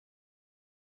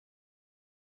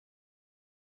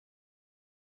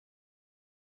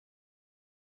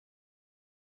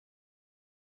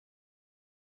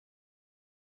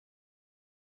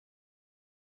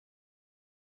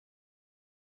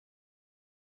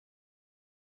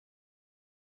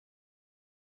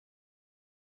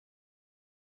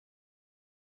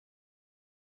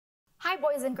Hi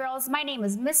boys and girls, my name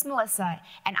is Miss Melissa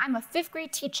and I'm a 5th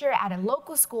grade teacher at a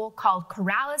local school called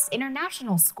Corrales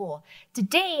International School.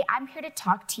 Today I'm here to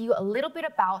talk to you a little bit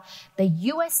about the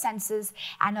U.S. Census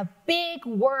and a big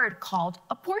word called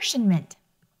apportionment.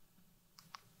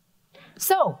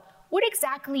 So, what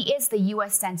exactly is the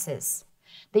U.S. Census?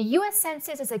 The U.S.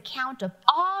 Census is a count of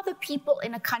all the people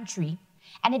in a country,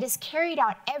 and it is carried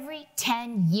out every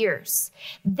 10 years.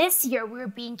 This year, we're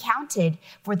being counted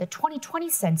for the 2020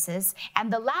 census,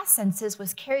 and the last census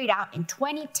was carried out in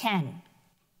 2010.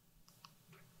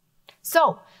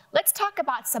 So, let's talk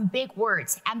about some big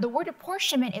words, and the word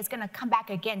apportionment is going to come back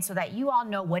again so that you all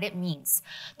know what it means.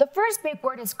 The first big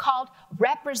word is called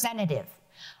representative.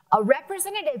 A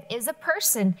representative is a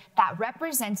person that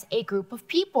represents a group of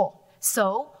people.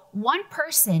 So, one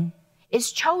person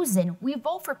is chosen. We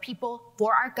vote for people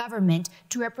for our government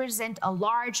to represent a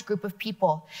large group of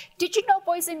people. Did you know,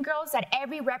 boys and girls, that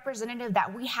every representative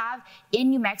that we have in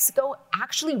New Mexico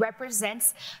actually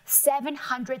represents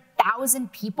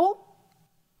 700,000 people?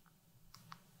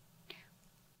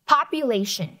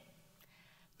 Population.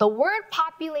 The word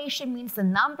population means the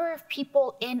number of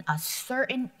people in a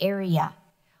certain area.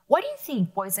 What do you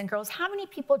think, boys and girls? How many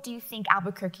people do you think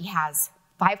Albuquerque has?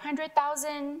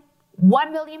 500,000?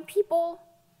 1 million people?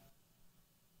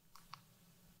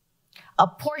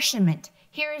 Apportionment.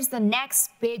 Here is the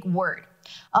next big word.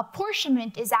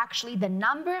 Apportionment is actually the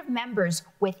number of members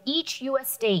with each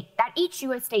U.S. state that each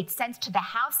U.S. state sends to the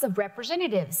House of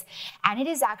Representatives. And it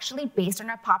is actually based on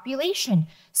our population.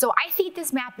 So I think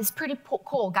this map is pretty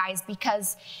cool, guys,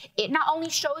 because it not only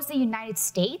shows the United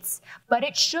States, but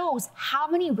it shows how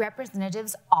many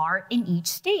representatives are in each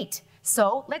state.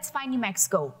 So let's find New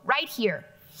Mexico right here.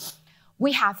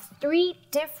 We have 3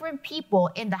 different people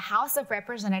in the House of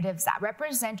Representatives that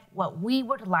represent what we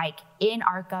would like in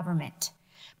our government.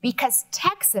 Because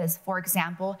Texas, for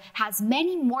example, has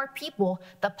many more people,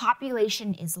 the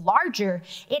population is larger.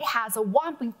 It has a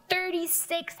whopping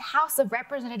 36 House of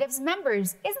Representatives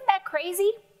members. Isn't that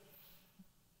crazy?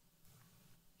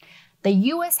 The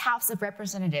U.S. House of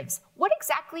Representatives. What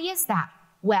exactly is that?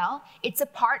 Well, it's a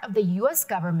part of the U.S.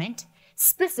 government,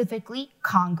 specifically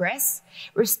Congress,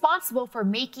 responsible for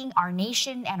making our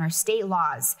nation and our state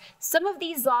laws. Some of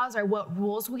these laws are what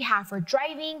rules we have for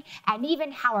driving and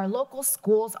even how our local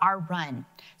schools are run.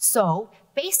 So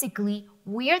basically,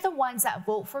 we are the ones that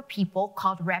vote for people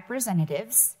called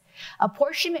representatives.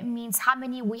 Apportionment means how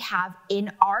many we have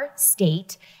in our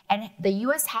state, and the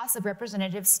U.S. House of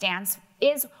Representatives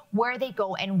is where they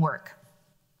go and work.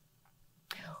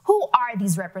 Who are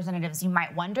these representatives, you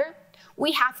might wonder?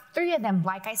 We have 3 of them,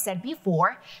 like I said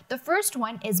before. The first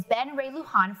one is Ben Ray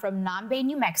Lujan from Nambe,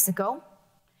 New Mexico.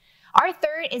 Our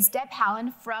third is Deb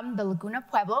Hallen from the Laguna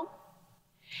Pueblo.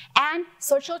 And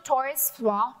Xochitl Torres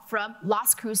from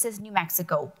Las Cruces, New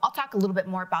Mexico. I'll talk a little bit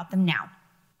more about them now.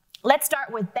 Let's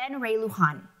start with Ben Ray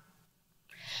Lujan.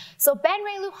 So Ben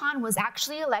Ray Lujan was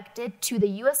actually elected to the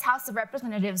U.S. House of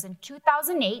Representatives in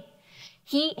 2008.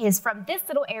 He is from this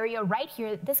little area right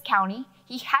here, this county.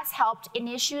 He has helped in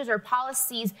issues or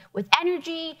policies with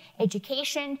energy,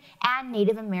 education, and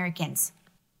Native Americans.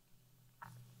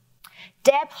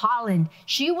 Deb Haaland,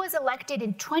 she was elected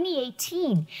in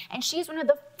 2018, and she's one of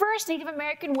the first Native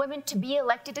American women to be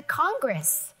elected to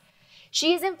Congress.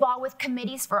 She is involved with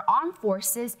committees for armed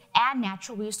forces and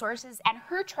natural resources, and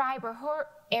her tribe or her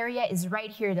area is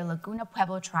right here, the Laguna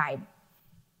Pueblo tribe.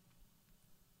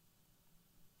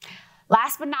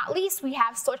 Last but not least, we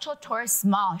have Xochitl Torres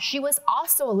Small. She was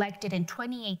also elected in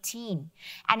 2018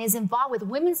 and is involved with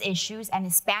women's issues and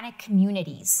Hispanic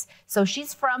communities. So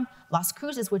she's from Las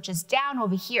Cruces, which is down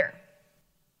over here.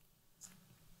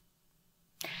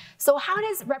 So how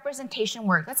does representation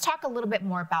work? Let's talk a little bit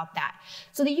more about that.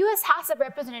 So the U.S. House of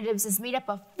Representatives is made up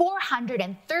of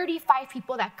 435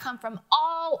 people that come from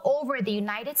all over the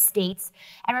United States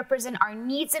and represent our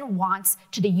needs and wants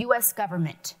to the U.S.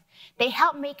 government. They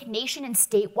help make nation and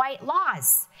statewide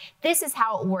laws. This is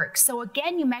how it works. So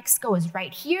again, New Mexico is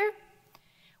right here.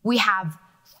 We have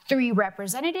 3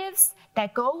 representatives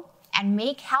that go and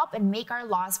help and make our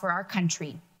laws for our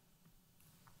country.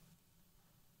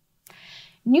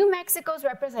 New Mexico's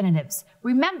representatives.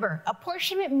 Remember,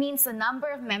 apportionment means the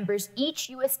number of members each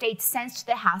U.S. state sends to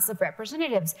the House of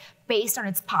Representatives based on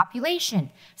its population.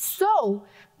 So,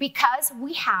 because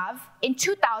we have, in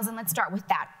 2000, let's start with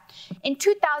that. In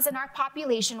 2000, our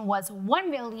population was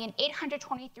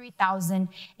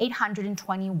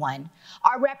 1,823,821.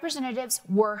 Our representatives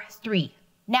were 3.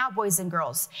 Now, boys and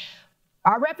girls,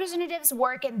 our representatives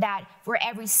work in that for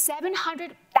every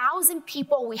 700,000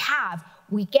 people we have,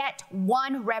 we get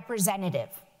 1 representative.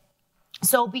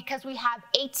 So because we have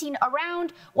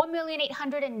around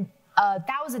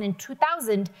 1,800,000 in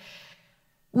 2000,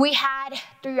 we had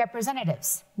 3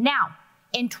 representatives. Now,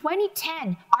 in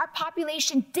 2010, our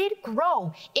population did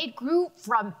grow. It grew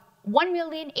from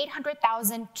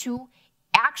 1,800,000 to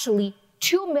actually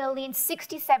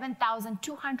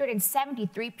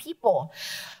 2,067,273 people.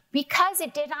 Because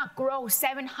it did not grow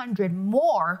 700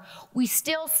 more, we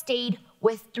still stayed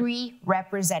with 3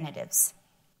 representatives.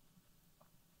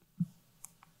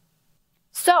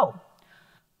 So,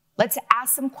 let's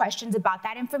ask some questions about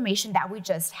that information that we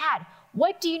just had.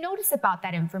 What do you notice about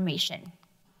that information?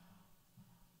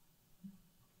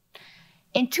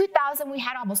 In 2000, we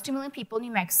had almost 2 million people in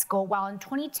New Mexico, while in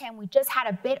 2010, we just had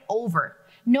a bit over.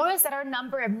 Notice that our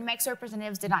number of New Mexico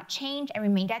representatives did not change and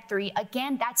remained at 3.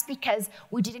 Again, that's because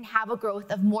we didn't have a growth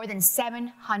of more than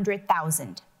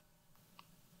 700,000.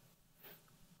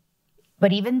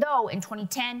 But even though in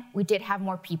 2010, we did have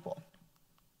more people.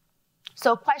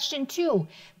 So question 2,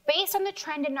 based on the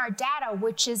trend in our data,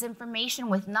 which is information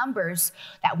with numbers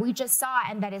that we just saw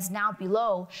and that is now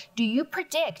below, do you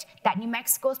predict that New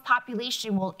Mexico's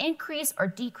population will increase or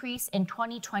decrease in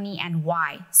 2020 and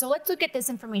why? So let's look at this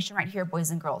information right here,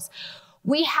 boys and girls.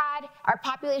 We had our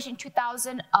population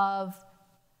 2000 of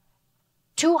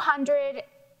 200,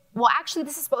 well actually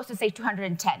this is supposed to say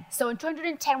 210. So in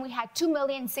 210 we had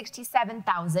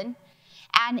 2,067,000.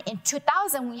 And in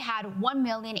 2000, we had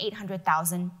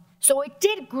 1,800,000. So it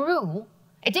did grow.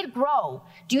 Do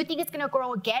you think it's going to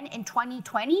grow again in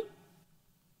 2020?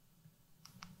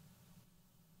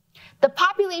 The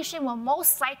population will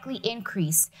most likely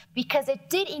increase because it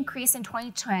did increase in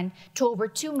 2010 to over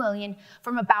 2 million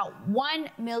from about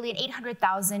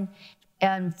 1,800,000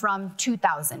 from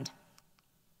 2000.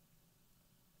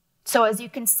 So as you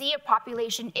can see, our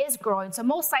population is growing. So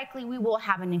most likely we will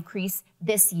have an increase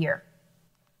this year.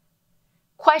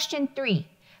 Question 3,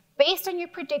 based on your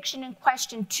prediction in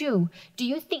question 2, do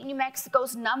you think New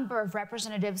Mexico's number of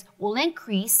representatives will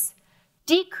increase,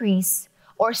 decrease,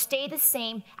 or stay the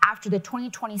same after the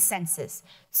 2020 census?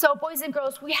 So boys and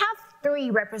girls, we have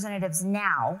 3 representatives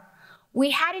now.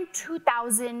 We had in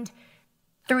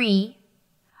 2003,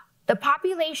 the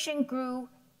population grew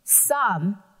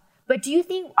some, but do you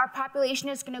think our population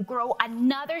is going to grow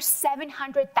another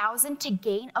 700,000 to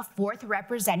gain a 4th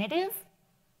representative?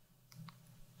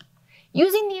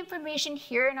 Using the information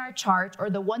here in our chart, or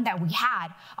the one that we had,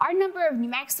 our number of New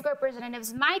Mexico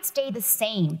representatives might stay the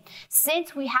same,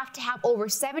 since we have to have over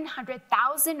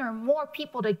 700,000 or more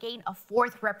people to gain a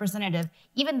 4th representative,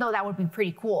 even though that would be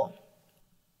pretty cool.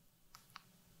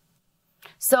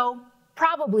 So,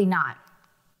 probably not.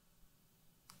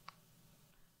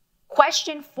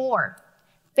 Question 4,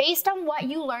 based on what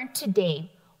you learned today,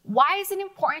 why is it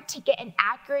important to get an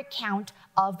accurate count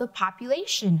of the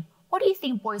population? What do you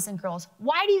think, boys and girls?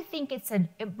 Why do you think it's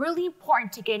really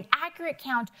important to get an accurate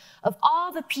count of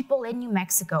all the people in New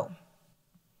Mexico?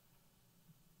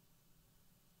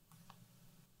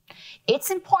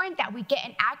 It's important that we get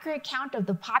an accurate count of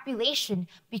the population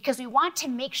because we want to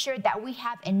make sure that we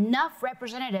have enough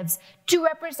representatives to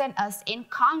represent us in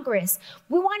Congress.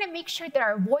 We want to make sure that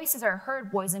our voices are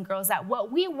heard, boys and girls, that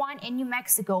what we want in New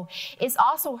Mexico is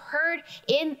also heard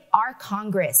in our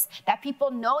Congress, that people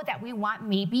know that we want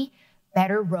maybe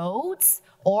better roads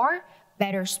or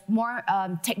more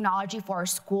technology for our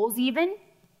schools even.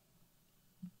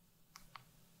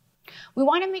 We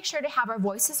want to make sure to have our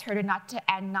voices heard and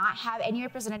not have any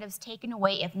representatives taken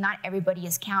away if not everybody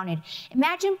is counted.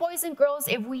 Imagine, boys and girls,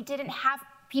 if we didn't have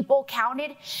people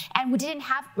counted and we didn't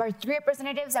have our 3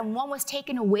 representatives and 1 was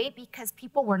taken away because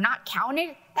people were not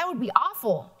counted. That would be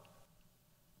awful.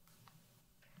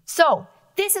 So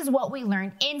this is what we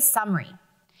learned in summary.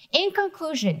 In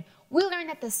conclusion, we learned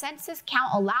that the census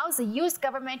count allows the U.S.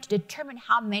 government to determine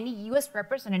how many U.S.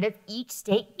 representatives each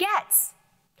state gets.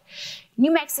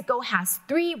 New Mexico has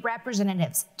 3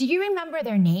 representatives. Do you remember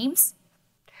their names?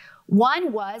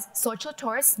 One was Xochitl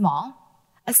Torres Small,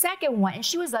 a second one, and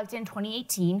she was elected in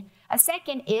 2018. A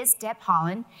second is Deb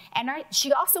Haaland, and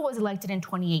she also was elected in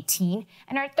 2018.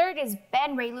 And our third is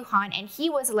Ben Ray Lujan, and he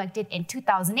was elected in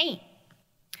 2008.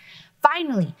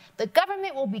 Finally, the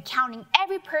government will be counting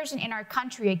every person in our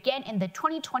country again in the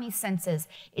 2020 census.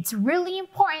 It's really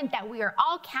important that we are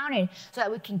all counted so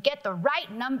that we can get the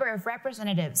right number of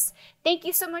representatives. Thank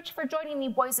you so much for joining me,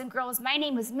 boys and girls. My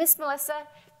name is Miss Melissa,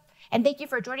 and thank you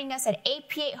for joining us at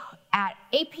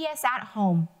APS at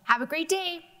Home. Have a great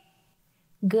day.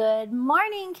 Good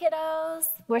morning, kiddos.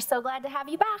 We're so glad to have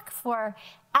you back for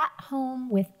At Home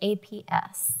with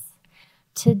APS.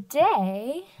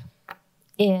 Today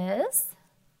is,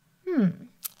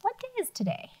 what day is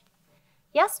today?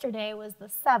 Yesterday was the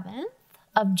 7th,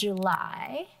 of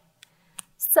July.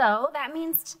 So that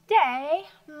means today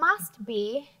must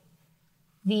be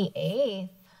the 8th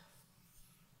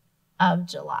of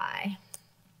July.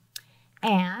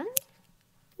 And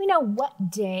we know what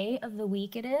day of the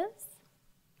week it is.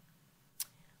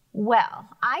 Well,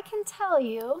 I can tell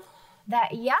you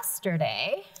that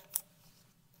yesterday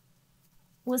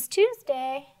was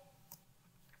Tuesday.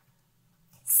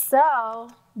 So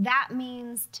that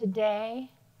means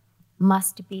today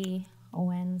must be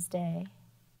Wednesday.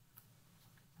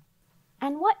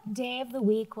 And what day of the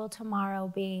week will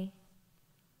tomorrow be?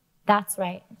 That's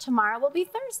right, tomorrow will be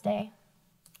Thursday.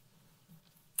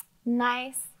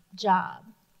 Nice job.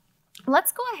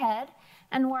 Let's go ahead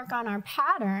and work on our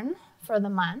pattern for the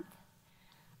month.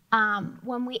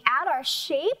 When we add our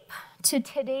shape to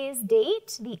today's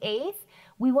date, the 8th,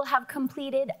 we will have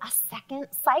completed a second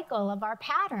cycle of our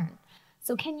pattern.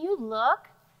 So can you look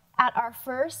at our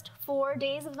first 4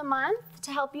 days of the month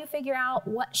to help you figure out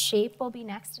what shape will be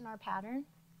next in our pattern?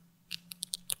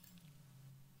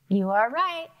 You are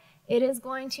right. It is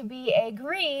going to be a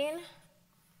green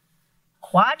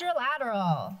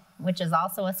quadrilateral, which is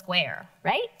also a square,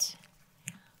 right?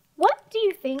 What do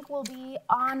you think will be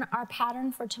on our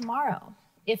pattern for tomorrow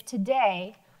if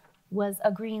today was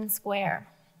a green square?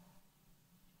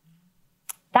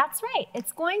 That's right,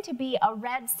 it's going to be a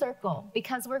red circle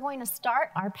because we're going to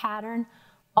start our pattern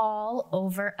all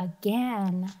over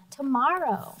again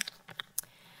tomorrow.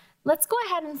 Let's go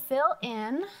ahead and fill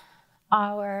in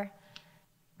our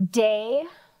day,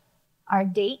 our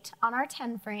date on our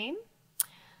 10 frame.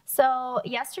 So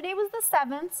yesterday was the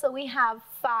 7th, so we have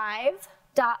 5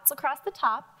 dots across the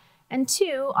top and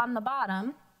 2 on the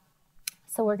bottom.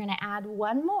 So we're gonna add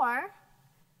 1 more,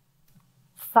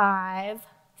 5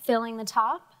 filling the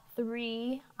top,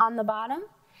 3 on the bottom,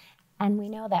 and we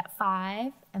know that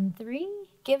 5 and 3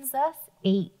 gives us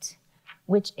 8,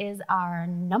 which is our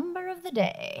number of the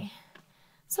day.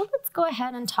 So let's go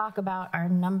ahead and talk about our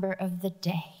number of the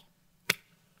day.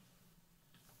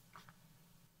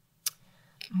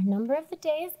 Our number of the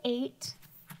day is 8.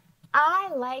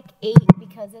 I like 8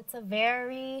 because it's a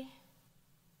very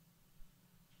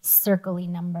circle-y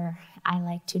number. I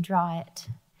like to draw it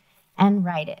and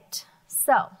write it.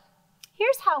 So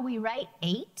here's how we write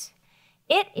 8.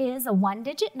 It is a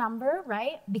 1-digit number,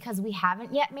 right? Because we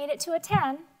haven't yet made it to a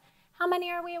 10. How many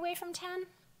are we away from 10?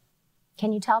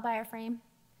 Can you tell by our frame?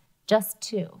 Just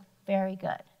 2. Very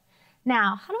good.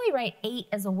 Now, how do we write 8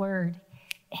 as a word?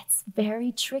 It's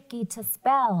very tricky to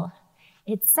spell.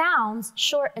 It sounds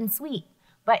short and sweet,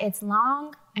 but it's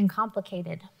long and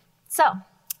complicated. So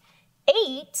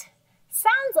 8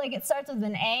 sounds like it starts with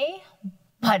an A,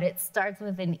 but it starts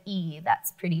with an E.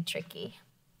 That's pretty tricky.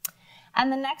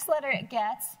 And the next letter it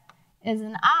gets is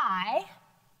an I,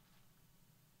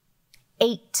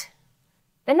 8.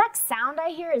 The next sound I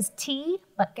hear is T,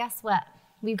 but guess what?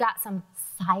 We've got some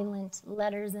silent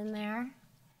letters in there.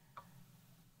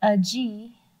 A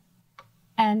G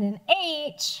and an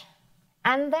H,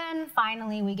 and then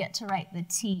finally we get to write the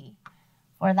T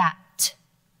for that T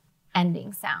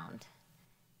ending sound.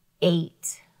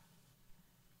 8.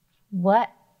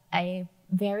 What a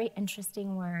very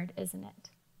interesting word, isn't it?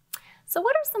 So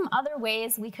what are some other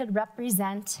ways we could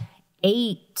represent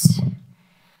 8?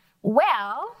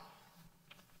 Well,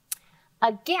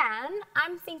 again,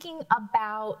 I'm thinking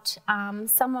about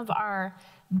some of our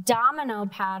domino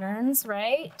patterns,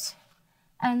 right?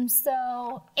 And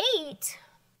so 8,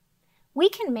 we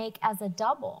can make as a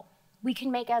double. We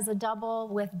can make as a double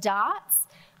with dots.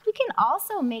 We can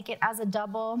also make it as a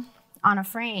double on a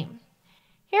frame.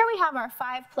 Here we have our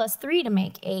 5 plus 3 to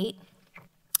make 8,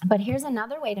 but here's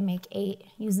another way to make 8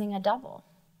 using a double.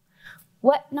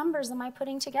 What numbers am I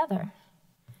putting together?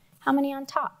 How many on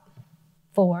top?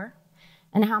 4.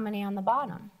 And how many on the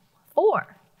bottom?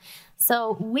 4.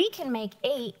 So we can make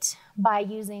 8 by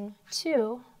using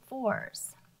 2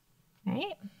 4s,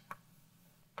 right?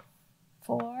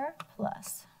 4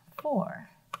 plus 4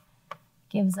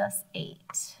 gives us 8.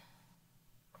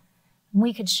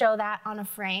 We could show that on a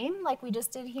frame like we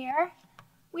just did here.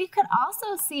 We could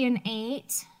also see an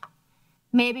 8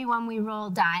 maybe when we roll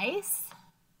dice,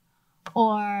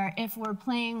 or if we're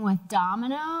playing with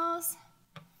dominoes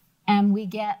and we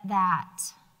get that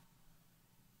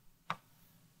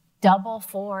double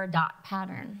 4 dot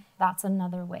pattern. That's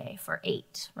another way for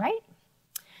 8, right?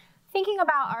 Thinking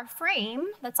about our frame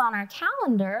that's on our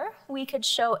calendar, we could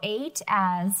show 8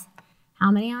 as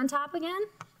how many on top again?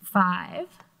 5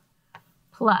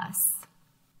 plus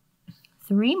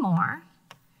 3 more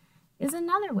is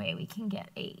another way we can get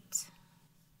 8.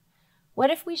 What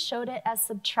if we showed it as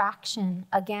subtraction?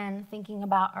 Again, thinking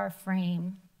about our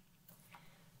frame.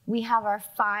 We have our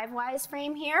 5-wise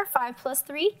frame here, 5 plus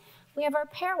 3. We have our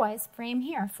pairwise frame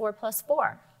here, 4 plus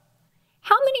 4.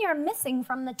 How many are missing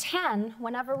from the 10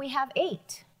 whenever we have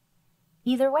 8?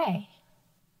 Either way,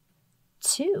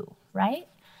 2, right?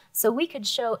 So we could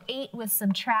show 8 with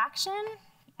subtraction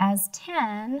as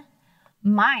 10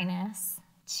 minus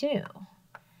 2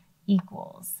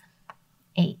 equals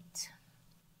 8.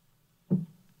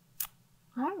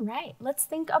 All right, let's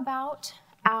think about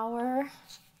our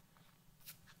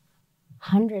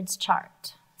hundreds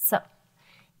chart. So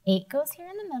 8 goes here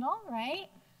in the middle, right?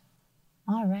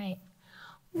 All right.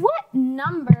 What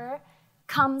number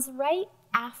comes right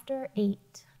after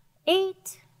 8?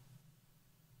 8,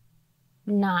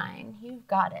 9. You've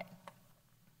got it.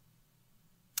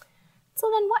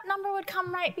 So then what number would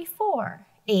come right before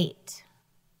 8?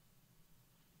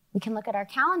 We can look at our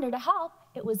calendar to help.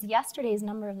 It was yesterday's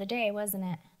number of the day, wasn't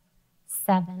it?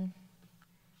 7.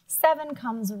 7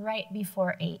 comes right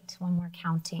before 8 when we're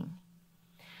counting.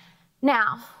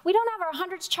 Now, we don't have our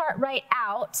hundreds chart right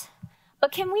out,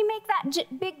 but can we make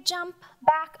that big jump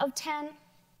back of 10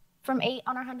 from 8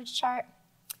 on our hundreds chart?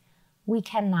 We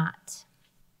cannot.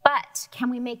 But can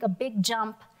we make a big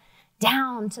jump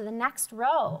down to the next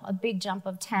row, a big jump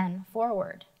of 10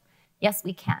 forward? Yes,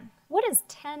 we can. What is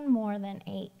 10 more than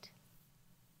 8?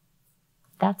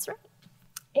 That's right.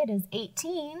 It is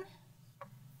 18.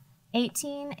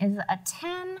 18 is a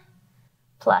 10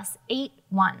 plus 8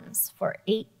 ones for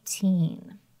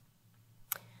 18.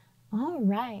 All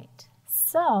right,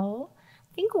 so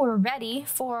I think we're ready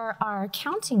for our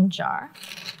counting jar.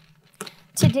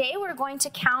 Today we're going to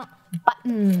count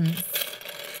buttons.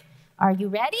 Are you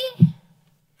ready?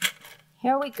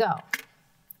 Here we go.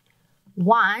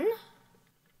 1,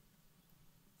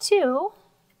 2,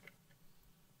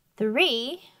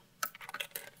 3,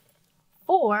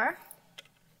 4,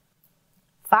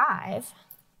 5,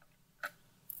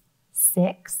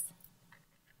 6,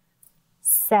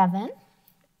 7,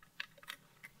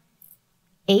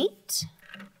 8,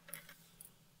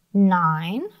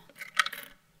 9,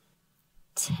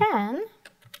 10,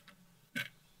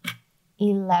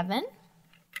 11,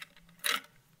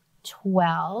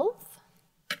 12,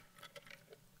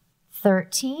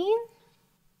 13,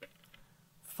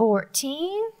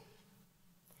 14,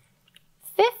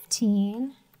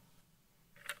 15,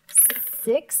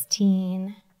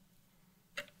 16,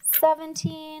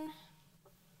 17,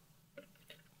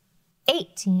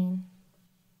 18,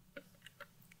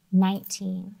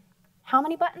 19. How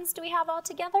many buttons do we have all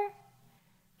together?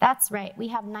 That's right, we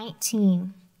have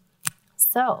 19.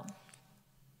 So,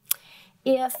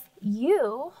 if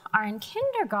you are in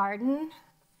kindergarten,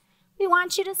 we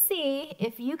want you to see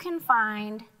if you can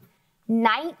find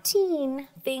 19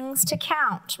 things to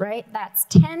count, right? That's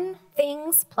 10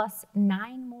 things plus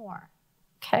 9 more,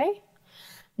 okay?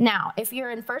 Now, if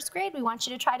you're in first grade, we want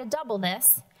you to try to double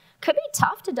this. Could be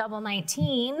tough to double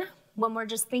 19 when we're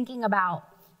just thinking about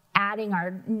adding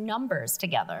our numbers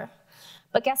together.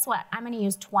 But guess what? I'm going to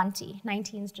use 20.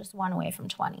 19 is just one away from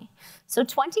 20. So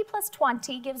 20 plus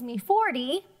 20 gives me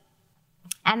 40,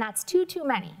 and that's 2 too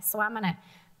many. So I'm going to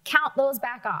count those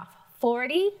back off.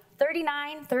 40,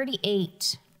 39,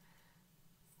 38.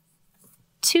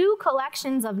 2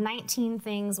 collections of 19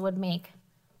 things would make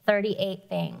 38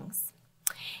 things.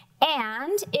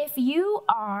 And if you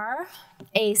are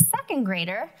a second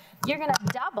grader, you're going to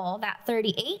double that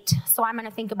 38. So I'm going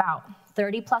to think about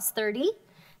 30 plus 30.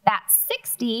 That's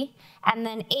 60. And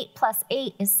then 8 plus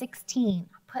 8 is 16.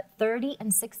 Put 30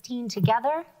 and 16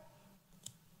 together.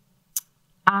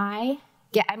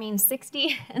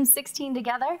 60 and 16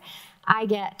 together, I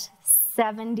get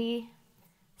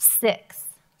 76.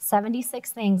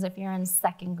 76 things if you're in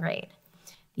second grade.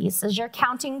 This is your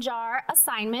counting jar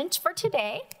assignment for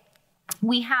today.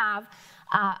 We have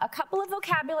a couple of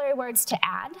vocabulary words to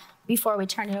add before we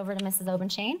turn it over to Mrs.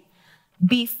 Obenchain.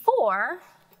 Before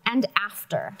and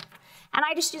after. And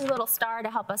I just use a little star to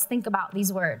help us think about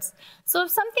these words. So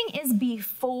if something is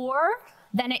before,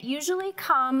 then it usually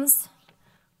comes,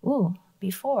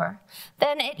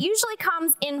 then it usually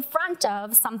comes in front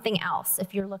of something else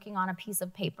if you're looking on a piece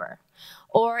of paper.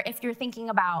 Or if you're thinking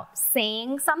about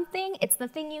saying something, it's the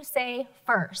thing you say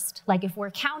first. Like if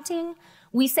we're counting,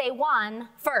 we say 1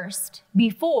 first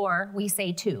before we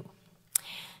say 2.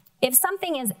 If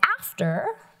something is after,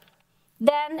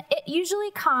 then it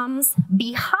usually comes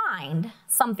behind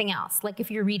something else, like if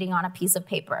you're reading on a piece of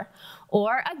paper.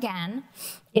 Or again,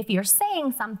 if you're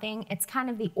saying something, it's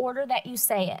kind of the order that you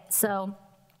say it. So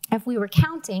if we were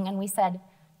counting and we said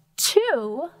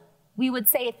 2, we would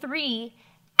say 3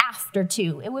 after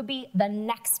 2. It would be the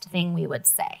next thing we would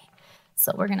say.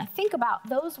 So we're gonna think about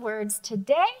those words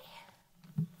today.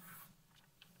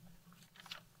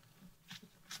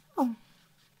 Oh,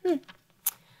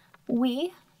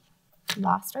 we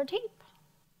lost our tape.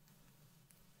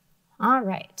 All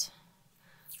right.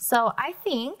 So I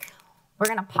think we're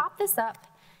gonna pop this up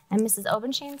and Mrs.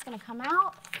 Obenshain's gonna come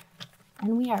out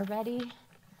and we are ready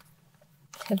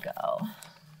to go.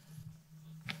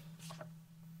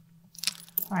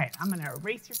 All right, I'm gonna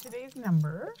erase your today's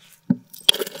number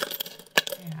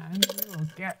and we will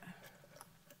get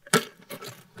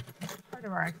part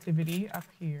of our activity up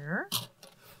here.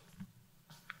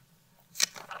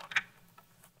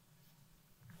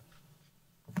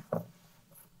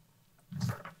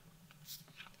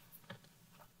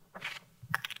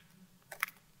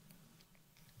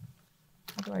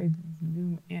 How do I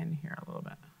zoom in here a little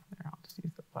bit? There, I'll just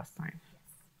use the plus sign.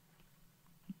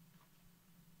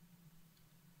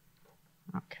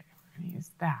 Okay, we're gonna use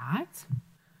that.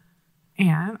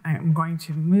 And I'm going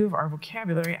to move our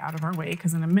vocabulary out of our way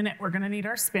because in a minute we're gonna need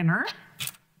our spinner.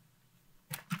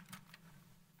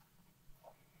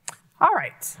 All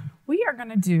right, we are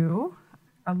gonna do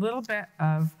a little bit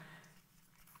of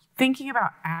thinking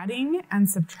about adding and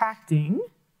subtracting.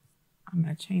 I'm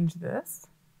gonna change this.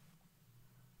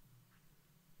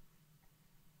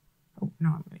 Oh, no,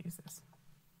 I'm gonna use this.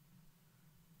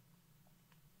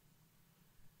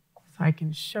 So I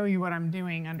can show you what I'm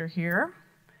doing under here.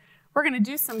 We're gonna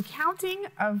do some counting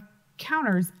of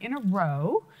counters in a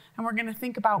row, and we're gonna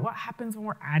think about what happens when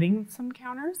we're adding some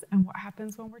counters and what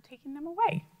happens when we're taking them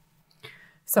away.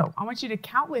 So I want you to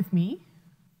count with me.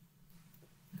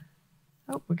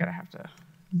 Oh, we're gonna have to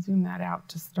zoom that out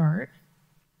to start.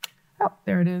 Oh,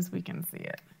 there it is, we can see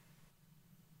it.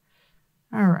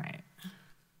 All right.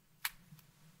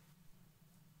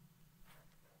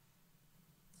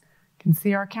 Can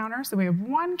see our counter? So we have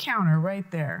one counter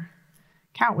right there.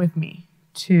 Count with me.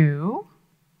 2,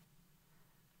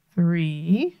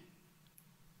 3,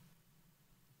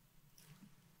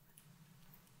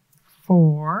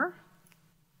 4,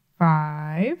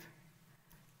 5,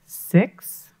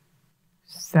 6,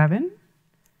 7,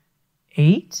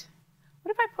 8.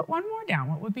 What if I put one more down?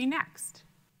 What would be next?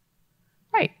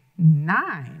 Right,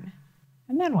 9.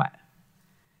 And then what?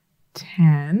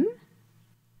 10,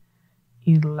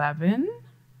 11,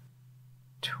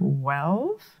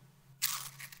 12,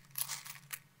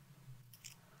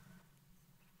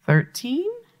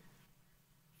 13,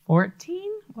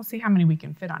 14. We'll see how many we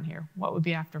can fit on here. What would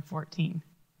be after 14?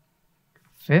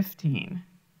 15,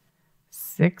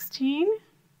 16,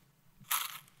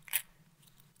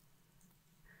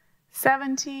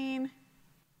 17,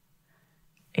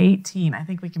 18. I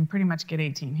think we can pretty much get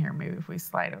 18 here, maybe if we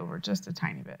slide over just a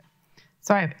tiny bit.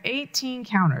 So I have 18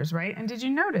 counters, right? And did you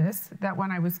notice that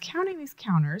when I was counting these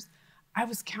counters, I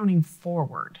was counting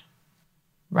forward,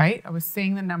 right? I was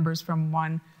saying the numbers from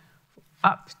 1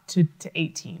 up to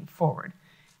 18 forward.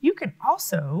 You can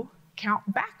also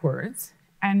count backwards,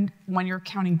 and when you're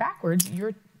counting backwards,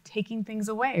 you're taking things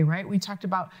away, right? We talked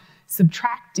about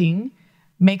subtracting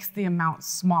makes the amount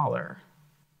smaller,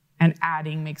 and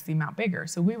adding makes the amount bigger.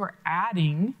 So we were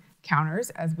adding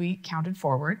counters as we counted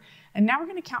forward, and now we're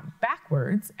going to count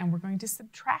backwards, and we're going to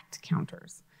subtract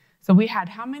counters. So we had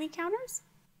how many counters?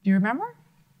 Do you remember?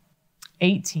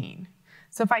 18.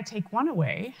 So if I take one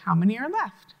away, how many are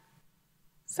left?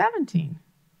 17.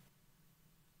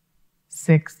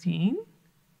 16,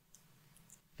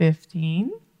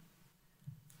 15,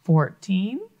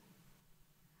 14,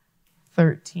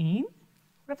 13.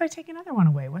 What if I take another one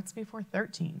away? What's before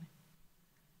 13?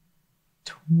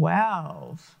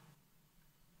 12,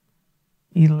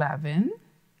 11,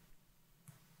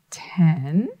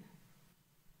 10.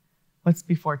 What's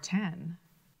before 10?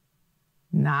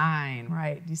 9,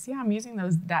 right? Do you see how I'm using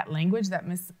that language that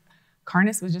Miss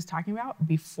Carnes was just talking about?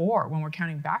 Before, when we're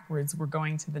counting backwards, we're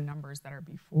going to the numbers that are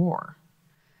before.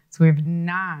 So we have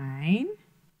 9,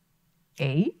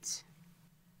 8,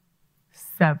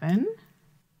 7,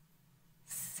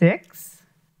 6,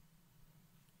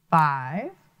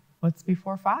 5. What's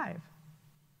before 5?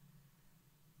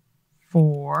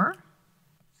 4,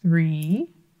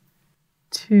 3,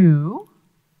 2,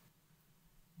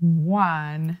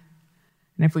 1.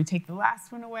 And if we take the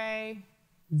last one away,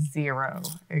 0.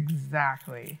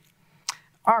 Exactly.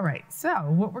 All right, so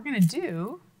what we're going to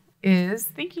do is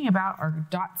thinking about our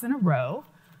dots in a row.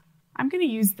 I'm going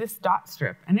to use this dot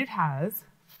strip, and it has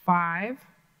 5,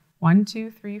 1,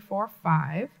 2, 3, 4,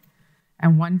 5,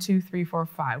 and 1, 2, 3, 4,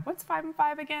 5. What's 5 and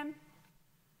 5 again?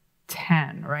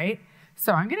 10, right?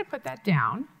 So I'm going to put that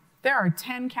down. There are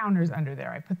 10 counters under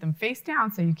there. I put them face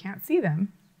down so you can't see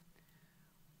them.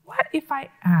 What if I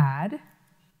add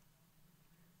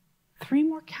 3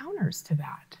 more counters to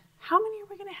that? How many are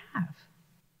we going to have?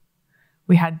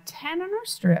 We had 10 on our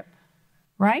strip.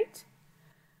 right?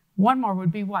 One more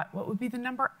would be what? What would be the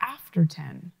number after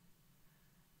 10?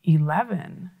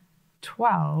 11,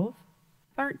 12,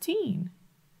 13,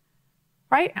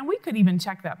 right? And we could even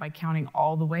check that by counting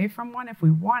all the way from 1 if we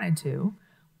wanted to.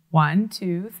 1,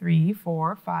 2, 3,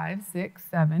 4, 5, 6,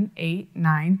 7, 8,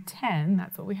 9, 10.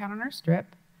 That's what we had on our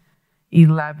strip.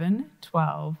 11,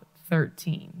 12,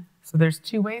 13. So there's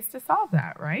 2 ways to solve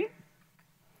that, right?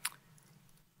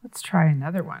 Let's try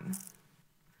another one.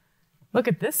 Look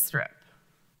at this strip.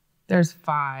 There's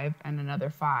 5 and another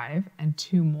 5 and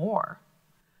 2 more.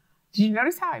 Did you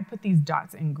notice how I put these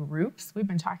dots in groups? We've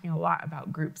been talking a lot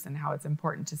about groups and how it's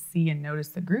important to see and notice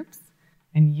the groups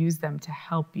and use them to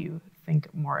help you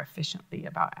think more efficiently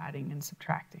about adding and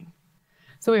subtracting.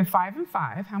 So we have 5 and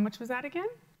 5. How much was that again?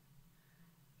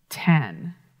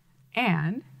 10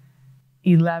 and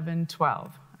 11,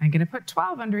 12. I'm going to put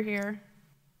 12 under here.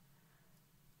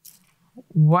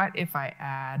 What if I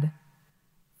add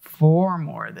 4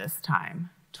 more this time?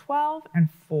 12 and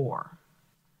 4.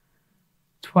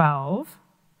 12,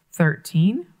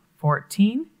 13,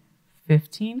 14,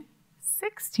 15,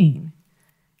 16.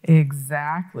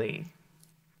 Exactly.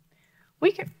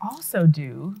 We could also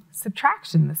do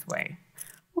subtraction this way.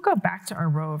 We'll go back to our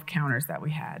row of counters that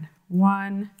we had.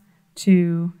 1,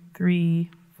 2,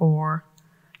 3, 4,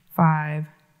 5,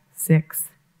 6,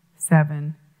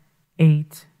 7,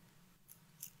 8,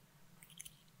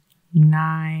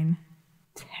 9,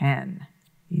 10,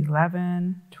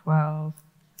 11, 12,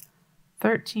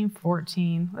 13,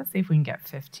 14. Let's see if we can get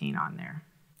 15 on there.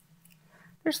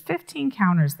 There's 15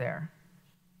 counters there.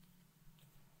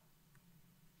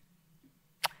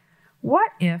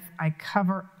 What if I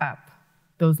cover up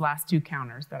those last 2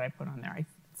 counters that I put on there?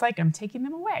 It's like I'm taking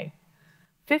them away.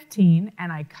 15,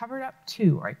 and I covered up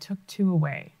 2, or I took 2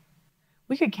 away.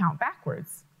 We could count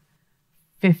backwards.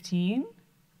 15,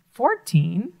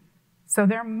 14, so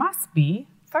there must be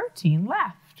 13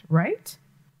 left, right?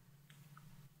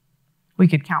 We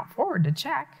could count forward to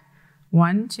check.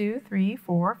 1, 2, 3,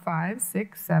 4, 5,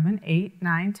 6, 7, 8,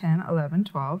 9, 10, 11,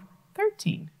 12,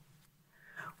 13.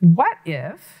 What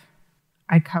if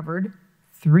I covered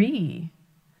 3?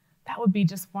 That would be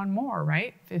just 1 more,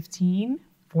 right? 15,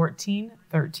 14,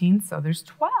 13, so there's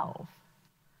 12.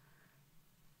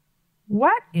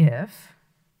 What if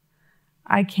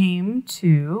I came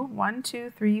to 1,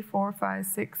 2, 3, 4, 5,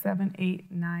 6, 7,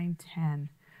 8, 9, 10.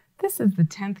 This is the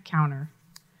 10th counter,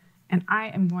 and I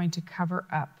am going to cover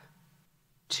up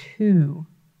 2.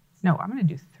 No, I'm going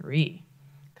to do 3.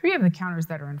 3 of the counters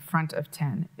that are in front of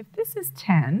 10. If this is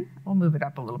 10, we'll move it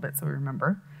up a little bit so we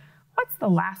remember. What's the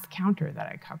last counter that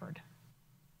I covered?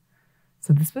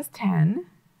 So this was 10,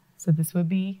 so this would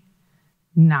be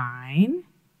 9,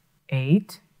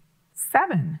 8,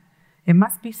 7. It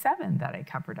must be 7 that I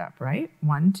covered up, right?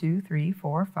 1, 2, 3,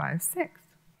 4, 5, 6.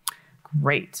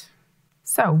 Great.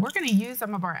 So we're going to use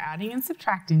some of our adding and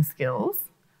subtracting skills,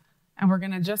 and we're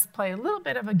going to just play a little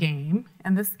bit of a game.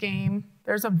 And this game,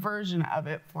 there's a version of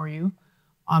it for you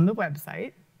on the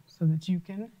website so that you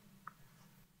can,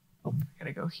 oh, I got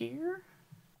to go here.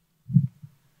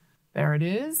 There it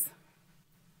is.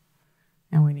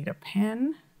 And we need a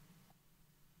pen.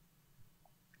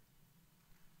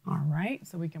 All right,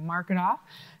 so we can mark it off.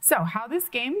 So how this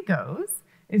game goes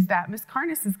is that Miss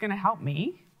Karnes is going to help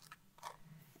me.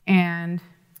 And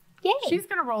Yay. She's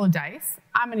going to roll a dice.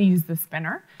 I'm going to use the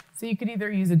spinner. So you could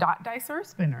either use a dot dice or a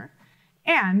spinner.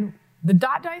 And the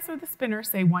dot dice or the spinner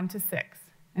say 1 to 6.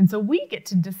 And so we get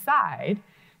to decide,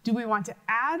 do we want to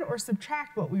add or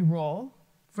subtract what we roll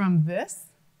from this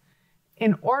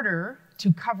in order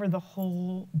to cover the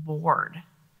whole board?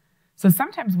 So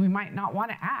sometimes we might not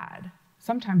want to add.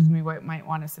 Sometimes we might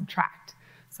want to subtract.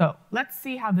 So let's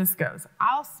see how this goes.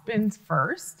 I'll spin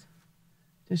first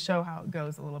to show how it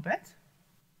goes a little bit.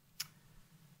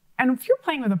 And if you're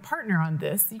playing with a partner on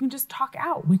this, you can just talk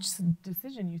out which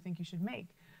decision you think you should make.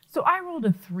 So I rolled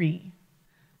a 3.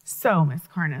 So, Miss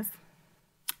Karnes,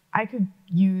 I could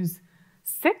use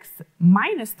 6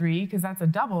 minus 3, because that's a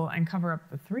double, and cover up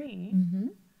the 3. Mm-hmm.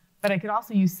 But I could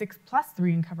also use 6 plus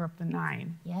 3 and cover up the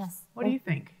 9. Yes. What do you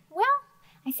think? Well,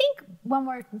 I think when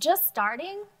we're just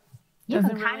starting, Does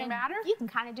it really matter? You can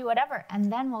kind of do whatever,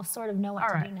 and then we'll sort of know what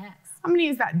to do next. I'm going to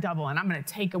use that double, and I'm going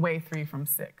to take away 3 from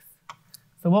 6.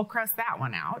 So we'll cross that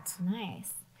one out.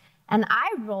 Nice. And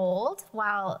I rolled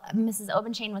while Mrs.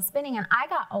 Obenchain was spinning, and I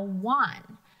got a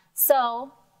 1.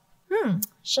 So,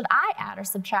 should I add or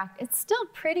subtract? It's still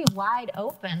pretty wide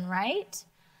open, right?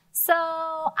 So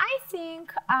I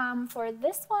think for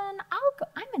this one,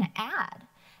 I'm going to add.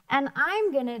 And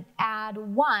I'm going to add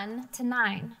 1 to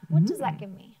 9. What does that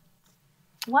give me?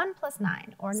 1 plus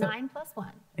 9, or 9 plus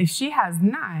 1. If she has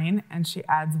 9 and she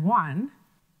adds 1,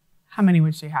 how many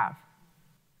would she have?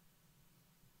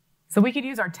 So we could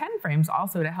use our 10 frames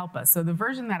also to help us. So the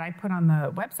version that I put on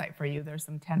the website for you, there's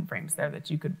some 10 frames there that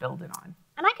you could build it on.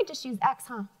 And I could just use X,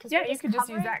 huh? Yeah, you could just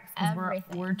use X because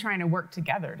we're trying to work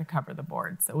together to cover the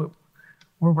board. So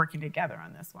we're working together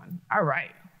on this one. All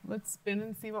right, let's spin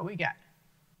and see what we get.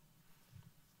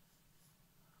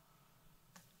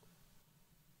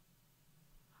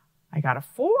 I got a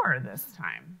 4 this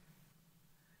time.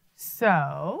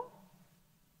 So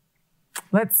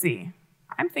let's see.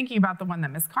 I'm thinking about the one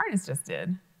that Miss Karnes just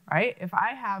did, right? If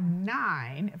I have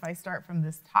 9, if I start from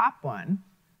this top one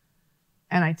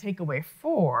and I take away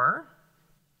 4,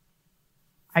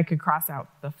 I could cross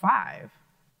out the 5.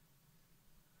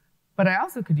 But I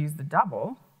also could use the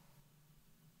double,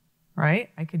 right?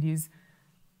 I could use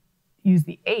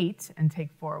the 8 and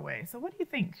take 4 away. So what do you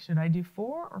think? Should I do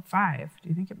 4 or 5? Do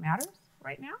you think it matters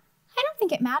right now? I don't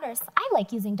think it matters. I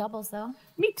like using doubles, though.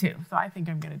 Me too. So I think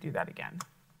I'm going to do that again.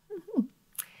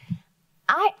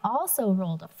 I also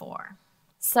rolled a 4.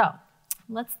 So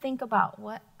let's think about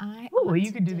what I well,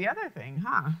 you could do the other thing,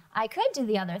 huh? I could do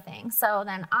the other thing. So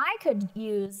then I could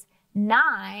use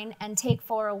 9 and take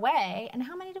 4 away. And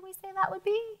how many did we say that would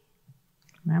be?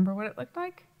 Remember what it looked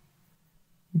like?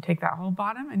 You take that whole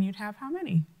bottom and you'd have how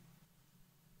many?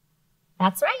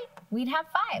 That's right. We'd have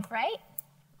 5, right?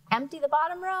 Empty the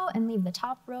bottom row and leave the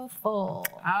top row full.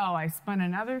 Oh, I spun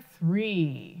another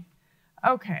 3.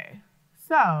 Okay,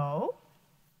 so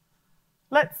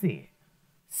let's see.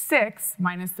 6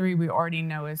 minus 3 we already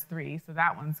know is 3, so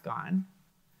that one's gone.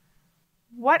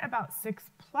 What about 6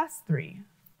 plus 3?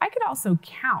 I could also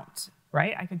count,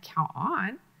 right? I could count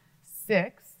on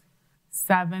 6,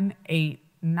 7, 8,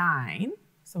 9.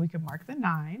 So we could mark the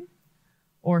 9.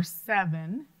 Or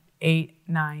 7, 8,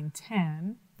 9,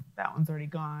 10. That one's already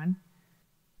gone.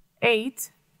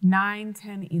 8, 9,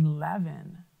 10,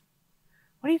 11.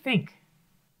 What do you think?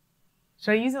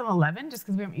 Should I use an 11 just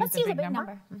because we haven't used a big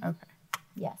number? Mm-hmm. Okay.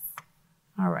 Yes.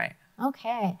 All right.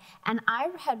 Okay. And I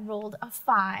had rolled a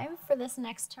 5 for this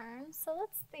next turn, so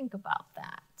let's think about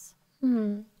that.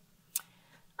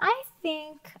 I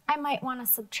think I might want to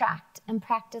subtract and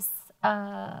practice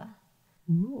some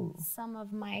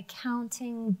of my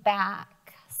counting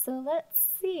back. So let's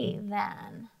see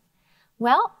then.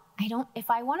 Well, if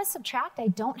I want to subtract, I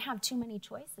don't have too many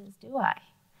choices, do I?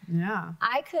 Yeah.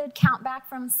 I could count back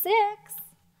from 6.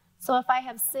 So if I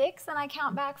have 6 and I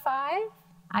count back 5,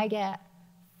 I get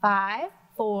 5,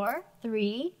 4,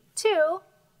 3, 2,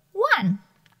 1.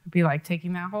 It'd be like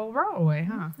taking that whole row away,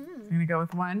 huh? So you're going to go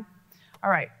with 1. All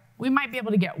right. We might be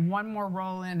able to get one more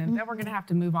roll in, and then we're going to have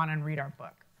to move on and read our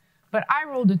book. But I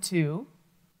rolled a 2,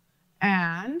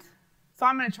 and so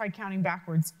I'm going to try counting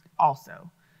backwards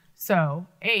also. So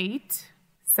 8,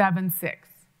 7, 6.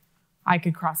 I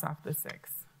could cross off the 6.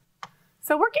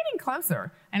 So we're getting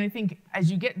closer. And I think as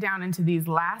you get down into these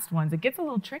last ones, it gets a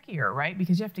little trickier, right?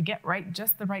 Because you have to get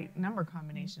just the right number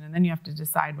combination, and then you have to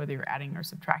decide whether you're adding or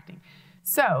subtracting.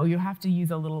 So you have to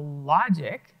use a little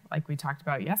logic, like we talked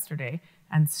about yesterday,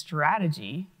 and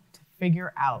strategy to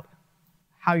figure out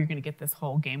how you're going to get this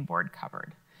whole game board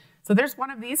covered. So there's one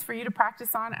of these for you to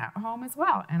practice on at home as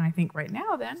well. And I think right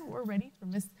now, then, we're ready for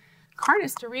Miss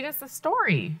Karnes to read us a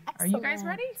story. Excellent. Are you guys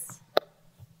ready?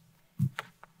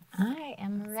 I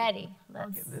am ready.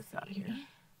 I'll get this out here.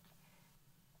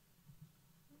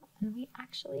 And we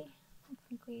actually, I don't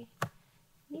think we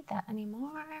need that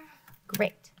anymore.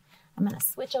 Great. I'm going to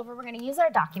switch over. We're going to use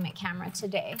our document camera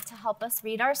today to help us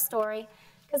read our story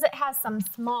because it has some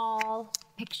small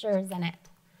pictures in it.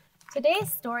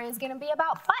 Today's story is going to be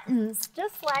about buttons,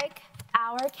 just like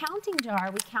our counting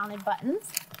jar. We counted buttons.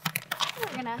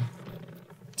 We're going to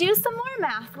do some more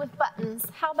math with buttons.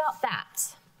 How about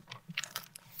that?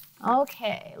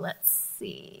 Okay, let's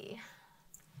see.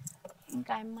 I think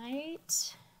I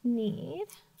might need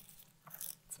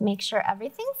to make sure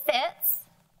everything fits.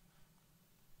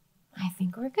 I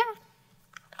think we're good.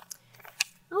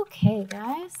 Okay,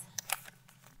 guys.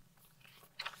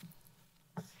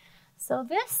 So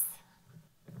this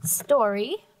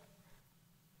story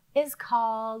is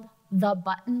called The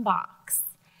Button Box,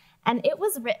 and it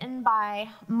was written by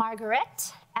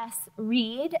Margaret S.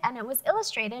 Reed, and it was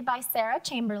illustrated by Sarah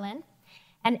Chamberlain,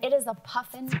 and it is a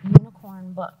Puffin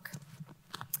Unicorn book.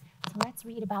 So let's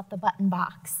read about the button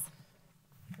box.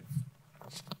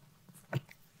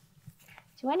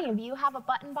 Do any of you have a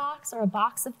button box or a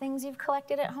box of things you've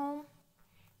collected at home?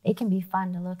 They can be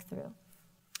fun to look through.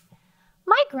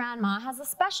 My grandma has a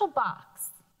special box.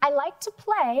 I like to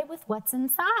play with what's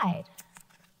inside.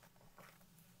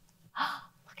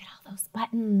 Look at all those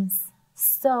buttons.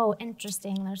 so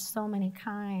interesting. There's so many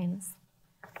kinds.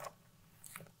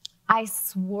 I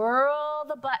swirl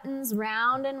the buttons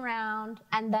round and round,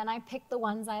 and then I pick the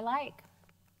ones I like.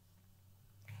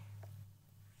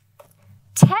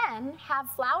 10 have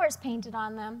flowers painted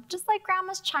on them, just like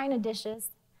Grandma's china dishes.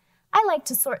 I like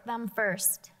to sort them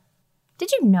first.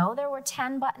 Did you know there were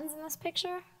 10 buttons in this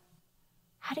picture?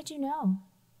 How did you know?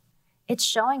 It's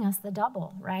showing us the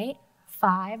double, right?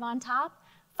 5 on top,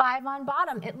 5 on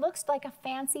bottom. It looks like a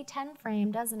fancy 10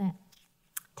 frame, doesn't it?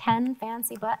 10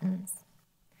 fancy buttons.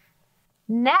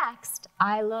 Next,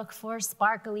 I look for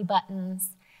sparkly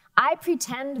buttons. I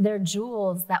pretend they're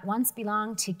jewels that once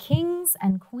belonged to kings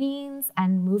and queens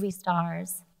and movie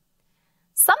stars.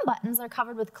 Some buttons are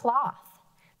covered with cloth,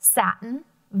 satin,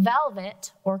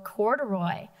 velvet, or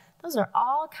corduroy. Those are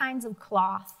all kinds of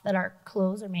cloth that our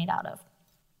clothes are made out of.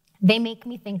 They make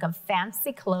me think of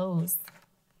fancy clothes.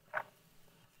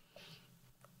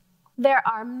 There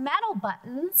are metal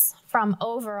buttons from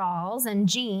overalls and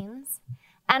jeans,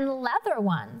 and leather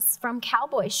ones from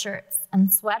cowboy shirts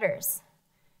and sweaters.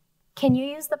 Can you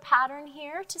use the pattern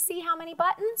here to see how many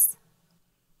buttons?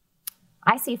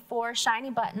 I see 4 shiny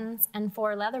buttons and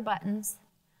 4 leather buttons.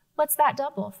 What's that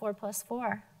double, 4 plus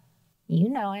 4? You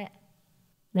know it.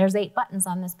 There's 8 buttons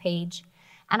on this page,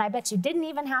 and I bet you didn't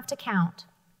even have to count.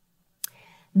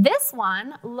 This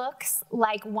one looks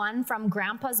like one from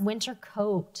Grandpa's winter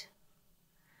coat.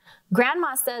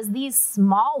 Grandma says these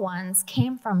small ones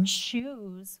came from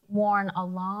shoes worn a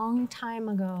long time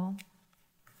ago.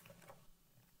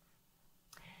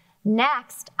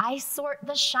 Next, I sort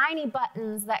the shiny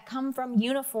buttons that come from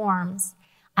uniforms.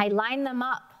 I line them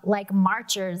up like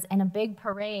marchers in a big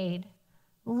parade.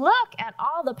 Look at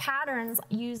all the patterns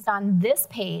used on this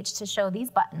page to show these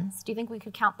buttons. Do you think we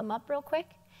could count them up real quick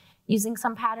using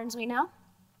some patterns we know?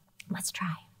 Let's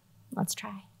try.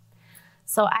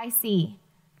 So I see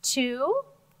 2,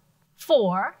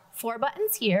 4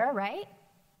 buttons here, right?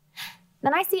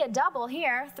 Then I see a double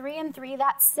here, 3 and 3,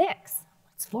 that's 6.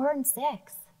 What's 4 and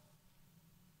 6?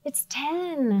 It's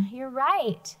 10, you're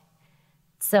right.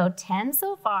 So 10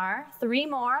 so far, 3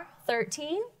 more,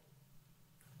 13.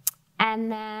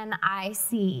 And then I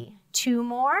see 2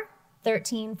 more,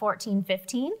 13, 14,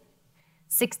 15,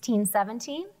 16,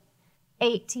 17,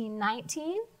 18,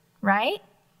 19, right?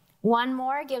 1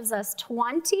 more gives us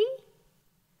 20.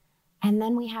 And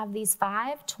then we have these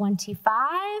 5,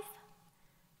 25.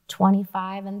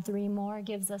 25 and 3 more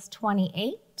gives us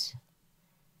 28.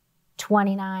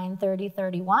 29, 30,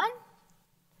 31.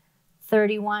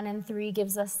 31 and 3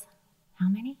 gives us how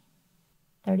many?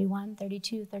 31,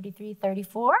 32, 33,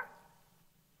 34.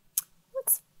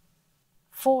 What's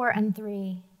 4 and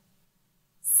 3?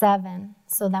 7.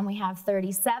 So then we have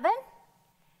 37.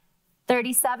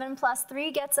 37 plus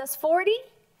 3 gets us 40.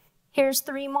 Here's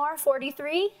 3 more,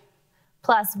 43.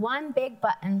 Plus 1 big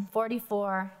button,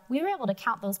 44. We were able to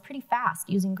count those pretty fast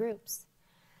using groups.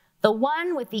 The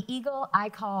one with the eagle I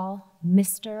call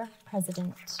Mr.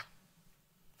 President.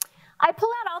 I pull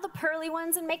out all the pearly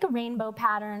ones and make a rainbow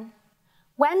pattern.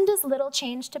 When does little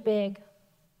change to big?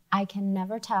 I can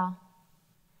never tell.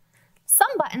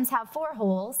 Some buttons have 4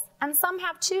 holes and some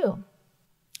have 2.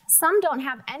 Some don't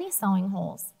have any sewing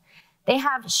holes. They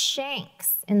have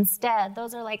shanks instead.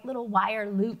 Those are like little wire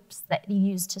loops that you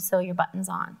use to sew your buttons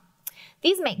on.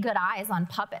 These make good eyes on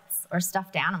puppets or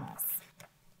stuffed animals.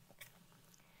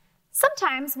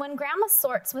 Sometimes when Grandma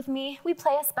sorts with me, we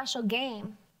play a special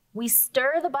game. We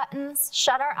stir the buttons,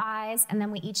 shut our eyes, and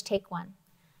then we each take one.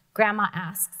 Grandma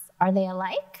asks, are they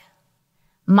alike?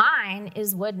 Mine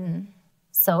is wooden,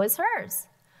 so is hers.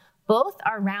 Both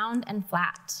are round and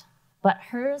flat, but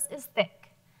hers is thick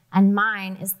and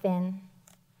mine is thin.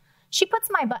 She puts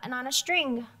my button on a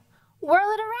string. Whirl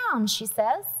it around, she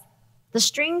says. The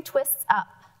string twists up.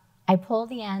 I pull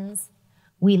the ends.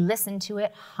 We listen to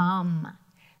it hum.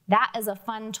 That is a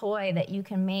fun toy that you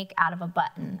can make out of a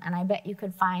button, and I bet you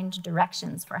could find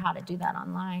directions for how to do that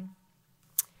online.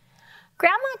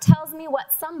 Grandma tells me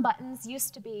what some buttons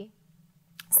used to be.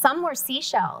 Some were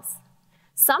seashells.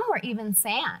 Some were even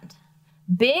sand.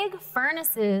 Big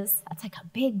furnaces, that's like a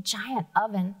big giant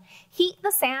oven, heat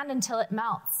the sand until it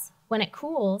melts. When it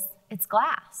cools, it's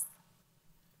glass.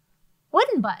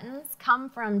 Wooden buttons come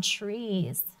from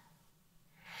trees.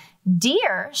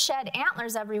 Deer shed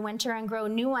antlers every winter and grow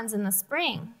new ones in the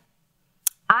spring.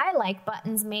 I like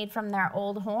buttons made from their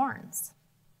old horns.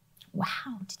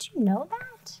 Wow, did you know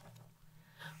that?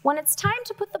 When it's time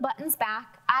to put the buttons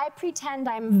back, I pretend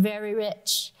I'm very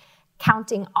rich,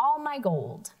 counting all my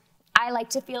gold. I like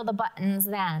to feel the buttons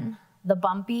then, the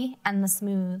bumpy and the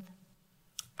smooth.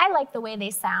 I like the way they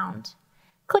sound.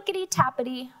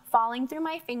 Clickety-tappity, falling through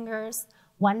my fingers,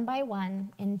 one by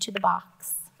one into the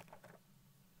box.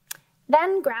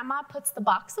 Then Grandma puts the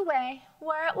box away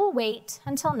where it will wait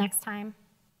until next time.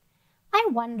 I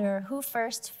wonder who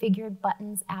first figured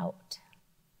buttons out.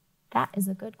 That is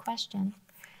a good question.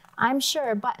 I'm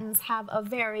sure buttons have a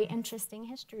very interesting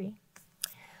history.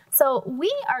 So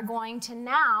we are going to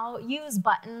now use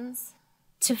buttons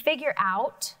to figure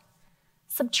out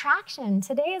subtraction.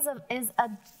 Today is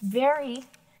a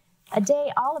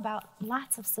day all about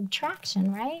lots of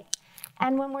subtraction, right?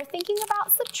 And when we're thinking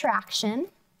about subtraction,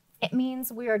 it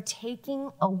means we are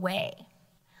taking away.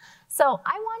 So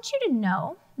I want you to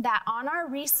know that on our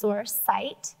resource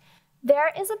site,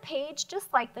 there is a page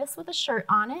just like this with a shirt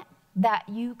on it that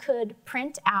you could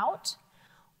print out.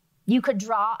 You could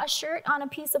draw a shirt on a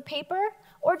piece of paper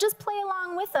or just play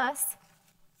along with us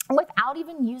without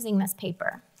even using this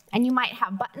paper. And you might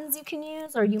have buttons you can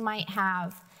use, or you might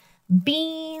have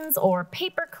beans or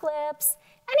paper clips,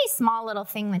 any small little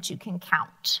thing that you can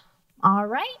count. All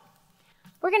right?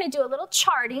 We're going to do a little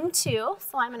charting too,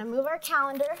 so I'm going to move our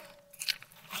calendar.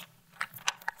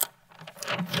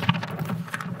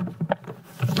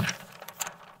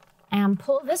 And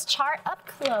pull this chart up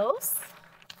close.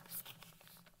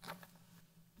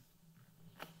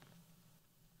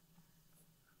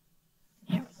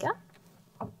 There we go.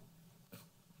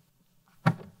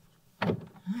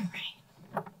 All right.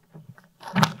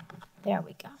 There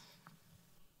we go.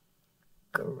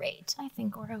 Great. I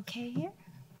think we're okay here.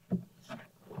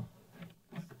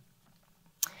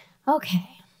 Okay,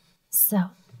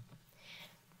 so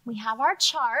we have our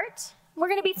chart. We're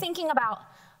going to be thinking about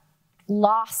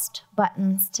lost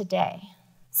buttons today.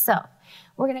 So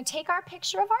we're going to take our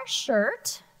picture of our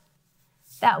shirt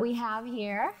that we have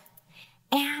here,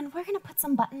 and we're going to put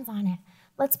some buttons on it.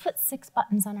 Let's put 6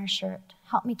 buttons on our shirt.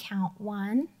 Help me count.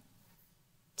 1,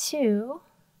 2,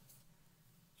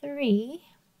 3,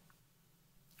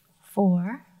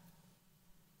 4,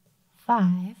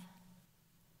 5,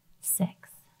 6.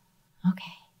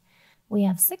 Okay, we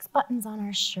have 6 buttons on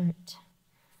our shirt.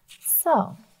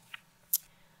 So,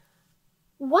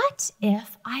 what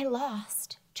if I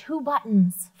lost 2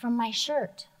 buttons from my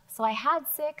shirt? So I had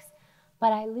 6,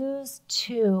 but I lose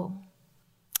 2.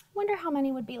 Wonder how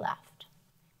many would be left.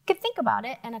 You could think about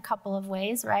it in a couple of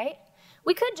ways, right?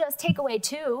 We could just take away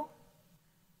 2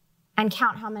 and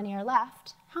count how many are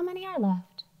left. How many are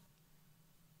left?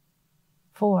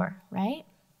 4, right?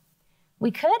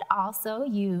 We could also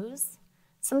use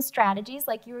some strategies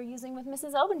like you were using with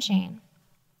Mrs. Obenshain.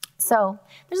 So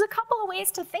there's a couple of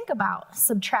ways to think about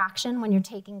subtraction when you're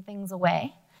taking things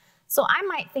away. So I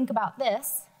might think about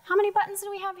this. How many buttons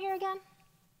do we have here again?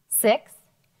 6.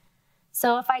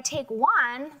 So if I take 1,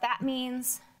 that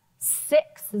means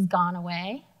 6 has gone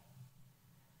away.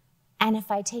 And if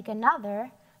I take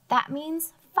another, that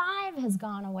means 5 has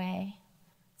gone away.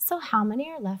 So how many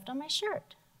are left on my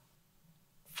shirt?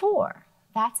 4.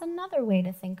 That's another way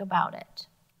to think about it.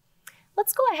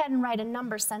 Let's go ahead and write a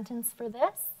number sentence for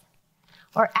this,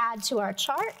 or add to our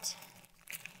chart,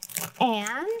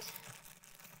 and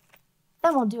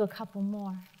then we'll do a couple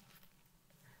more.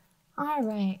 All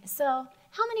right, so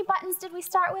how many buttons did we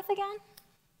start with again?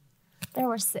 There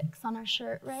were 6 on our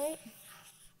shirt, right?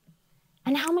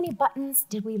 And how many buttons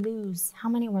did we lose? How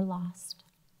many were lost?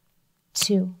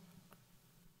 2.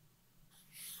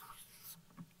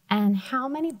 And how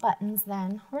many buttons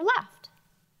then were left?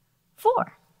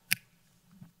 4.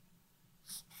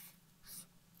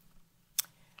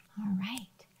 All right.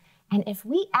 And if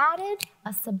we added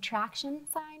a subtraction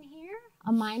sign here,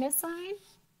 a minus sign,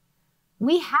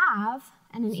 we have,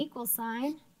 and an equal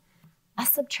sign, a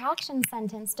subtraction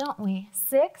sentence, don't we?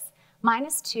 6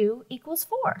 minus 2 equals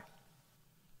 4.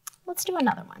 Let's do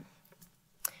another one.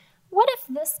 What if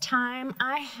this time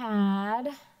I had,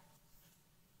 let's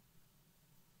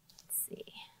see,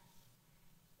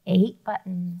 8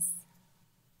 buttons.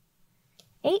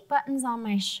 8 buttons on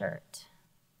my shirt.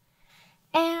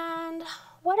 And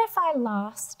what if I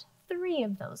lost 3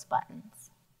 of those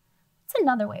buttons? That's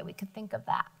another way we could think of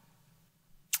that.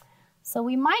 So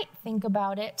we might think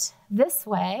about it this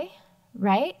way,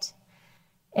 right?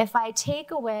 If I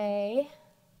take away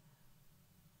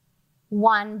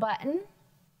 1 button,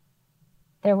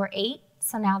 there were 8,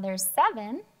 so now there's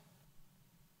 7.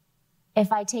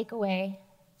 If I take away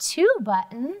 2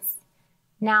 buttons,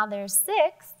 now there's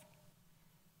 6.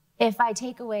 If I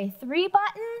take away 3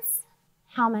 buttons,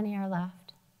 how many are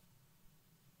left?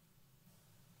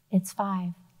 It's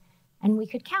 5. And we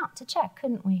could count to check,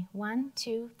 couldn't we? 1,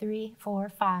 2, 3, 4,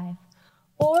 5.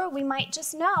 Or we might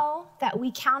just know that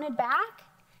we counted back,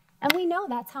 and we know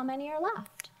that's how many are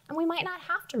left. And we might not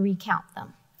have to recount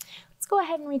them. Let's go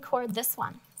ahead and record this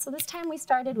one. So this time we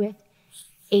started with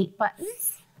 8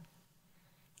 buttons.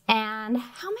 And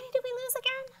how many did we lose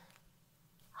again?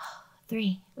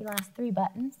 3. We lost 3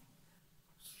 buttons.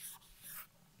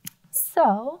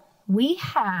 So we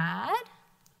had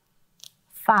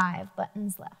 5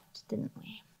 buttons left, didn't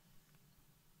we?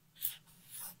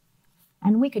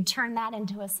 And we could turn that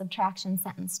into a subtraction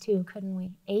sentence too, couldn't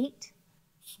we? 8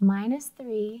 minus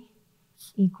 3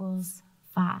 equals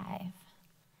 5.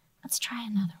 Let's try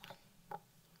another one.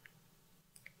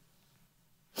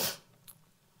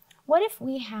 What if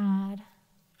we had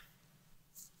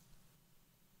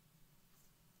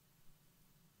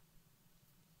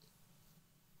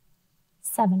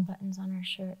 7 buttons on our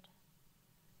shirt?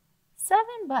 7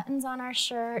 buttons on our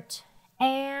shirt,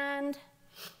 and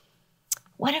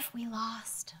what if we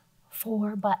lost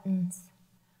 4 buttons?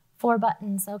 4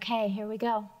 buttons. Okay, here we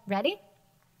go. Ready?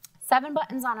 7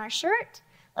 buttons on our shirt.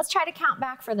 Let's try to count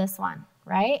back for this one,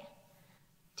 right?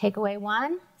 Take away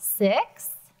 1, 6,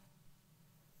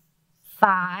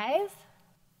 5,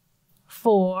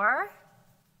 4,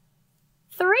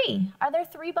 3. Are there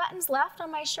 3 buttons left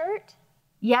on my shirt?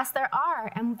 Yes, there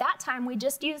are. And that time we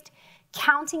just used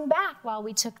counting back while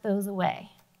we took those away.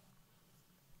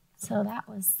 So that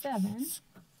was 7.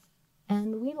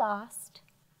 And we lost,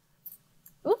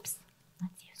 oops,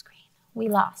 let's use green. We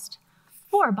lost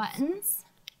 4 buttons.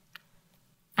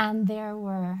 And there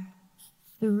were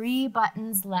 3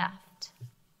 buttons left.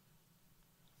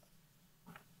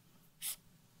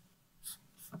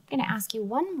 I'm going to ask you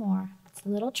one more. It's a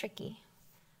little tricky.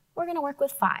 We're going to work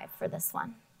with 5 for this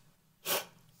one.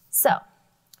 So,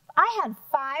 I had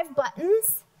 5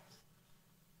 buttons.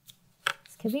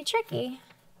 This could be tricky.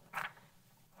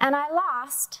 And I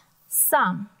lost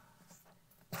some.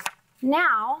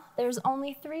 Now, there's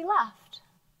only 3 left.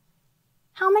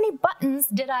 How many buttons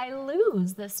did I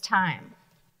lose this time?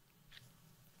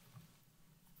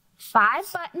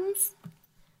 5 buttons.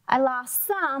 I lost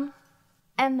some,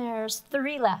 and there's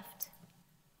 3 left.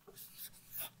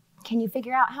 Can you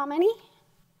figure out how many?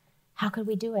 How could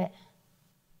we do it?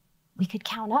 We could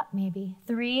count up maybe.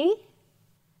 3.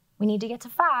 We need to get to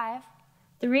 5.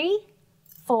 3,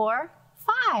 4,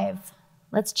 5.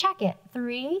 Let's check it.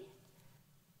 3,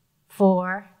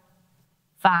 4,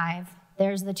 5.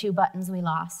 There's the 2 buttons we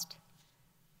lost.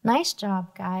 Nice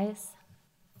job, guys.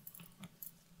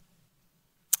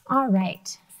 All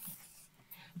right.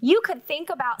 You could think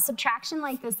about subtraction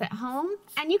like this at home,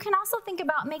 and you can also think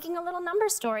about making a little number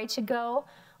story to go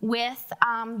with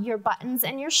your buttons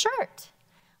and your shirt.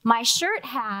 My shirt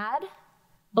had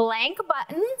blank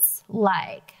buttons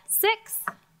like 6.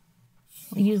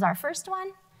 We'll use our first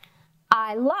one.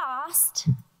 I lost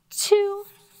 2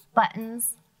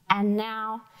 buttons, and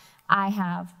now I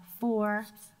have 4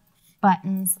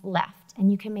 buttons left.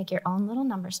 And you can make your own little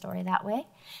number story that way.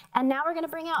 And now we're going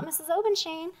to bring out Mrs.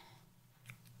 Obenshane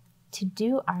to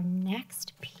do our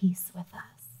next piece with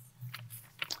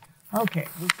us. Okay,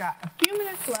 we've got a few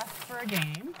minutes left for a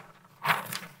game.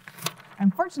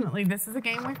 Unfortunately, this is a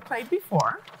game we've played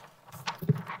before.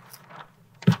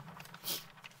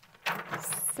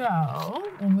 So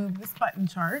we'll move this button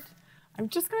chart. I'm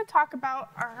just going to talk about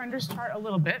our hundreds chart a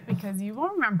little bit because you will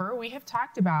remember we have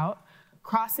talked about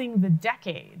crossing the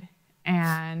decade,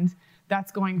 and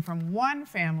that's going from one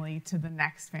family to the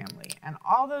next family. And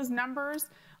all those numbers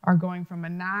are going from a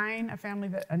 9,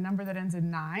 a number that ends in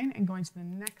 9, and going to the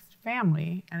next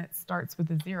family, and it starts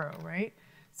with a 0, right?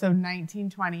 So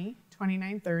 1920,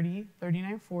 2930,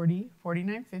 3940,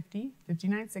 4950,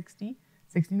 5960,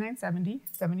 6970,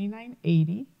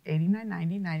 7980,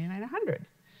 8990, 9900.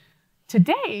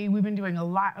 Today, we've been doing a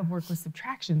lot of work with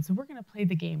subtraction, so we're going to play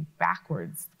the game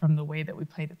backwards from the way that we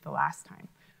played it the last time.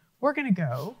 We're going to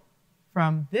go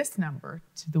from this number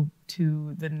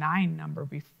to the 9 number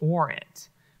before it.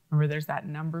 Remember, there's that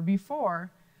number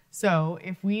before. So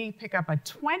if we pick up a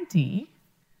 20,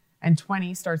 and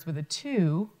 20 starts with a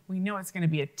 2, we know it's going to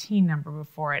be a teen number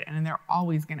before it, and they're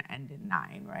always going to end in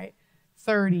 9, right?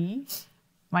 30,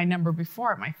 my number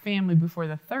before it, my family before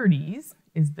the 30s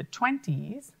is the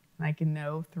 20s, and I can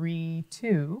know 3,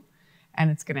 2, and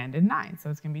it's going to end in 9,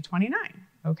 so it's going to be 29.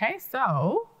 Okay,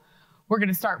 so we're going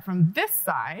to start from this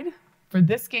side. For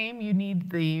this game, you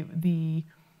need the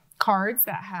cards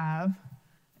that have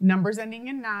numbers ending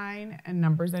in 9 and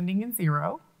numbers ending in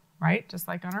 0, right? Just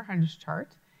like on our hundreds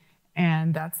chart.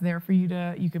 And that's there for you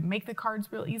to, you can make the cards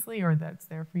real easily, or that's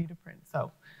there for you to print.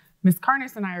 So Miss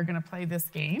Karnes and I are going to play this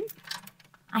game.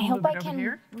 I hope I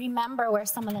can remember where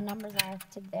some of the numbers are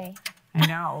today. I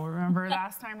know. Remember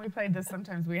last time we played this,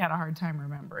 sometimes we had a hard time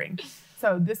remembering.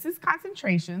 So this is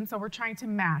concentration, so we're trying to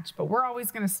match, but we're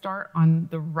always going to start on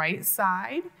the right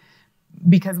side,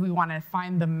 because we want to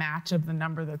find the match of the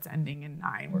number that's ending in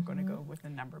 9, we're going to go with the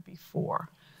number before.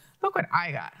 Look what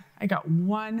I got. I got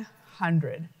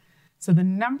 100. So the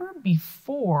number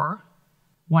before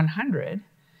 100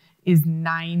 is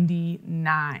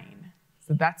 99.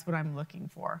 So that's what I'm looking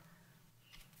for.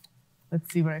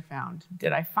 Let's see what I found.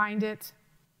 Did I find it?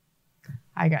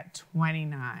 I got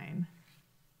 29.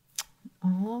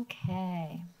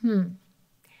 Okay.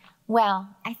 Well,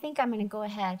 I think I'm going to go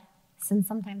ahead, since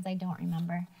sometimes I don't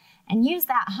remember, and use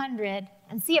that 100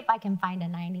 and see if I can find a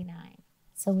 99.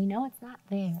 So we know it's not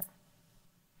there.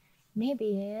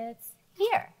 Maybe it's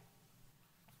here.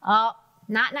 Oh,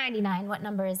 not 99. What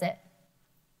number is it?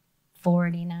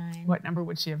 49. What number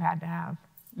would she have had to have?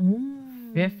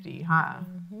 50, huh?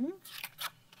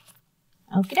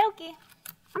 Okie dokie.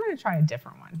 I'm going to try a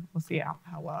different one. We'll see how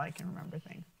well I can remember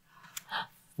things.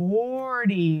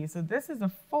 40. So this is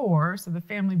a 4. So the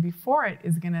family before it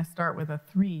is going to start with a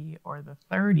 3 or the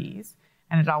 30s.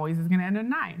 And it always is going to end in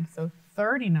 9. So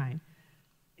 39.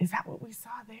 Is that what we saw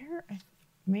there?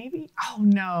 Maybe? Oh,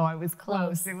 no. I was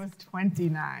close. It was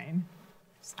 29.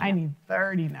 I need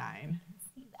 39.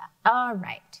 See that. All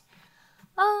right.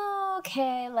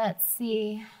 Okay, let's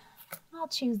see. I'll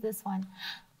choose this one.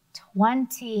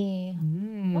 20.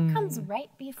 What comes right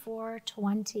before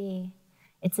 20?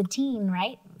 It's a teen,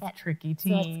 right? That tricky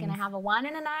teen. So it's going to have a 1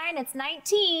 and a 9. It's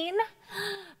 19.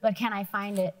 But can I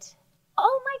find it?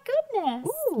 Oh, my goodness.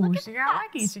 Ooh, she got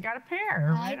lucky. She got a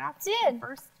pair. I did.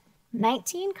 First.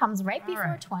 19 comes right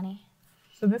before 20.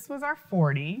 So this was our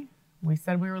 40. We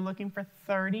said we were looking for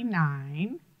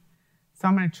 39. So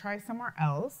I'm going to try somewhere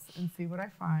else and see what I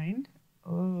find.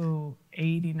 Oh,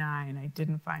 89. I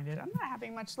didn't find it. I'm not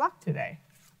having much luck today.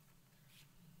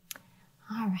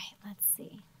 All right, let's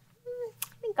see.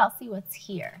 I think I'll see what's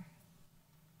here.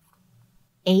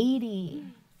 80.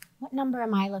 What number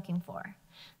am I looking for?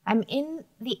 I'm in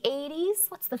the 80s.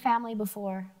 What's the family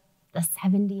before? The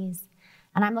 70s.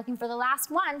 And I'm looking for the last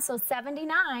one, so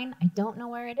 79. I don't know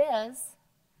where it is.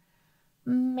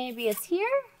 Maybe it's here?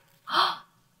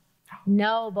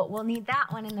 No, but we'll need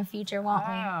that one in the future, won't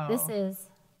we? This is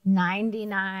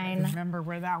 99. Remember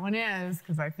where that one is,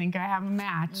 because I think I have a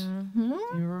match. Do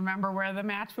you remember where the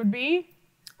match would be?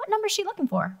 What number is she looking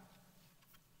for?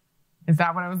 Is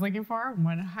that what I was looking for?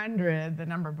 100. The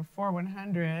number before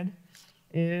 100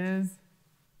 is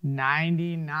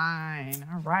 99.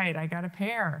 All right, I got a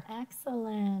pair.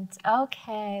 Excellent.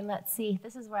 Okay, let's see.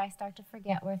 This is where I start to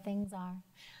forget where things are.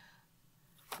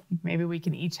 Maybe we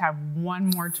can each have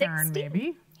one more turn, 60.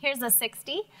 maybe. Here's a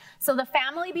 60. So the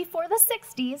family before the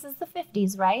 60s is the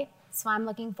 50s, right? So I'm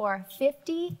looking for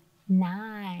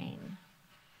 59.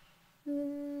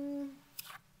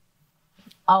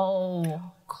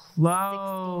 Oh,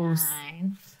 close.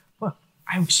 69. Well,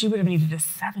 she would have needed a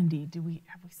 70.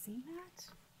 Have we seen that?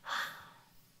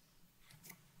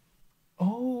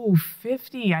 Oh,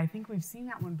 50. I think we've seen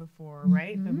that one before,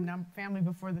 right? The family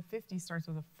before the 50 starts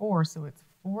with a 4, so it's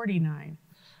 49.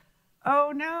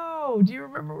 Oh, no. Do you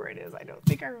remember where it is? I don't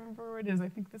think I remember where it is. I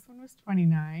think this one was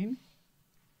 29.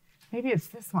 Maybe it's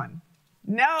this one.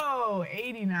 No,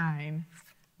 89.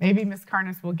 Maybe Miss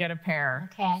Karnas will get a pair.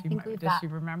 Okay, I think we've got. Does she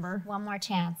remember? One more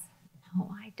chance.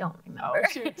 No, I don't remember.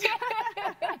 Oh, shoot.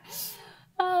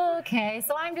 Okay,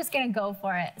 so I'm just going to go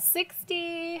for it.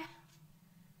 60.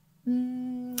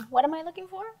 What am I looking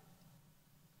for?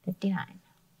 59.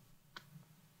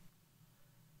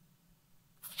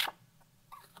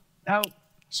 Oh.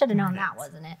 Should have known that,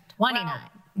 wasn't it? 29. Well,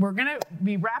 we're going to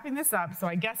be wrapping this up, so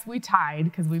I guess we tied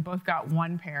because we both got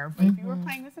one pair. But if you were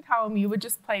playing this at home, you would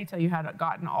just play till you had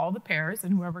gotten all the pairs,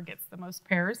 and whoever gets the most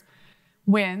pairs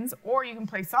wins. Or you can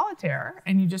play solitaire,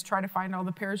 and you just try to find all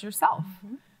the pairs yourself.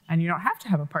 And you don't have to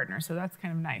have a partner, so that's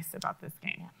kind of nice about this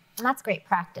game. Yeah. And that's great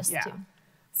practice, too.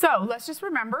 So let's just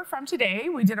remember from today,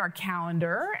 we did our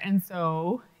calendar. And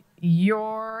so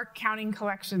your counting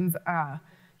collections,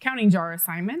 counting jar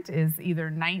assignment is either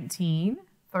 19,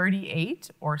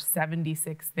 38, or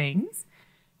 76 things.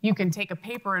 You can take a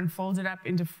paper and fold it up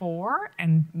into 4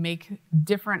 and make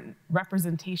different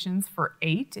representations for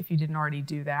 8 if you didn't already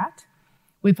do that.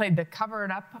 We played the Cover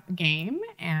It Up game,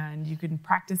 and you can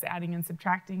practice adding and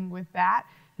subtracting with that.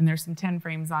 And there's some 10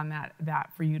 frames on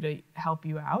that for you to help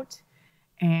you out.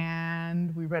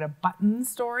 And we read a button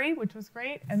story, which was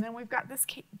great. And then we've got this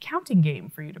counting game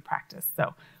for you to practice.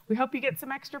 So we hope you get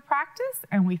some extra practice,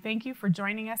 and we thank you for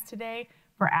joining us today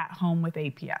for At Home with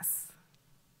APS.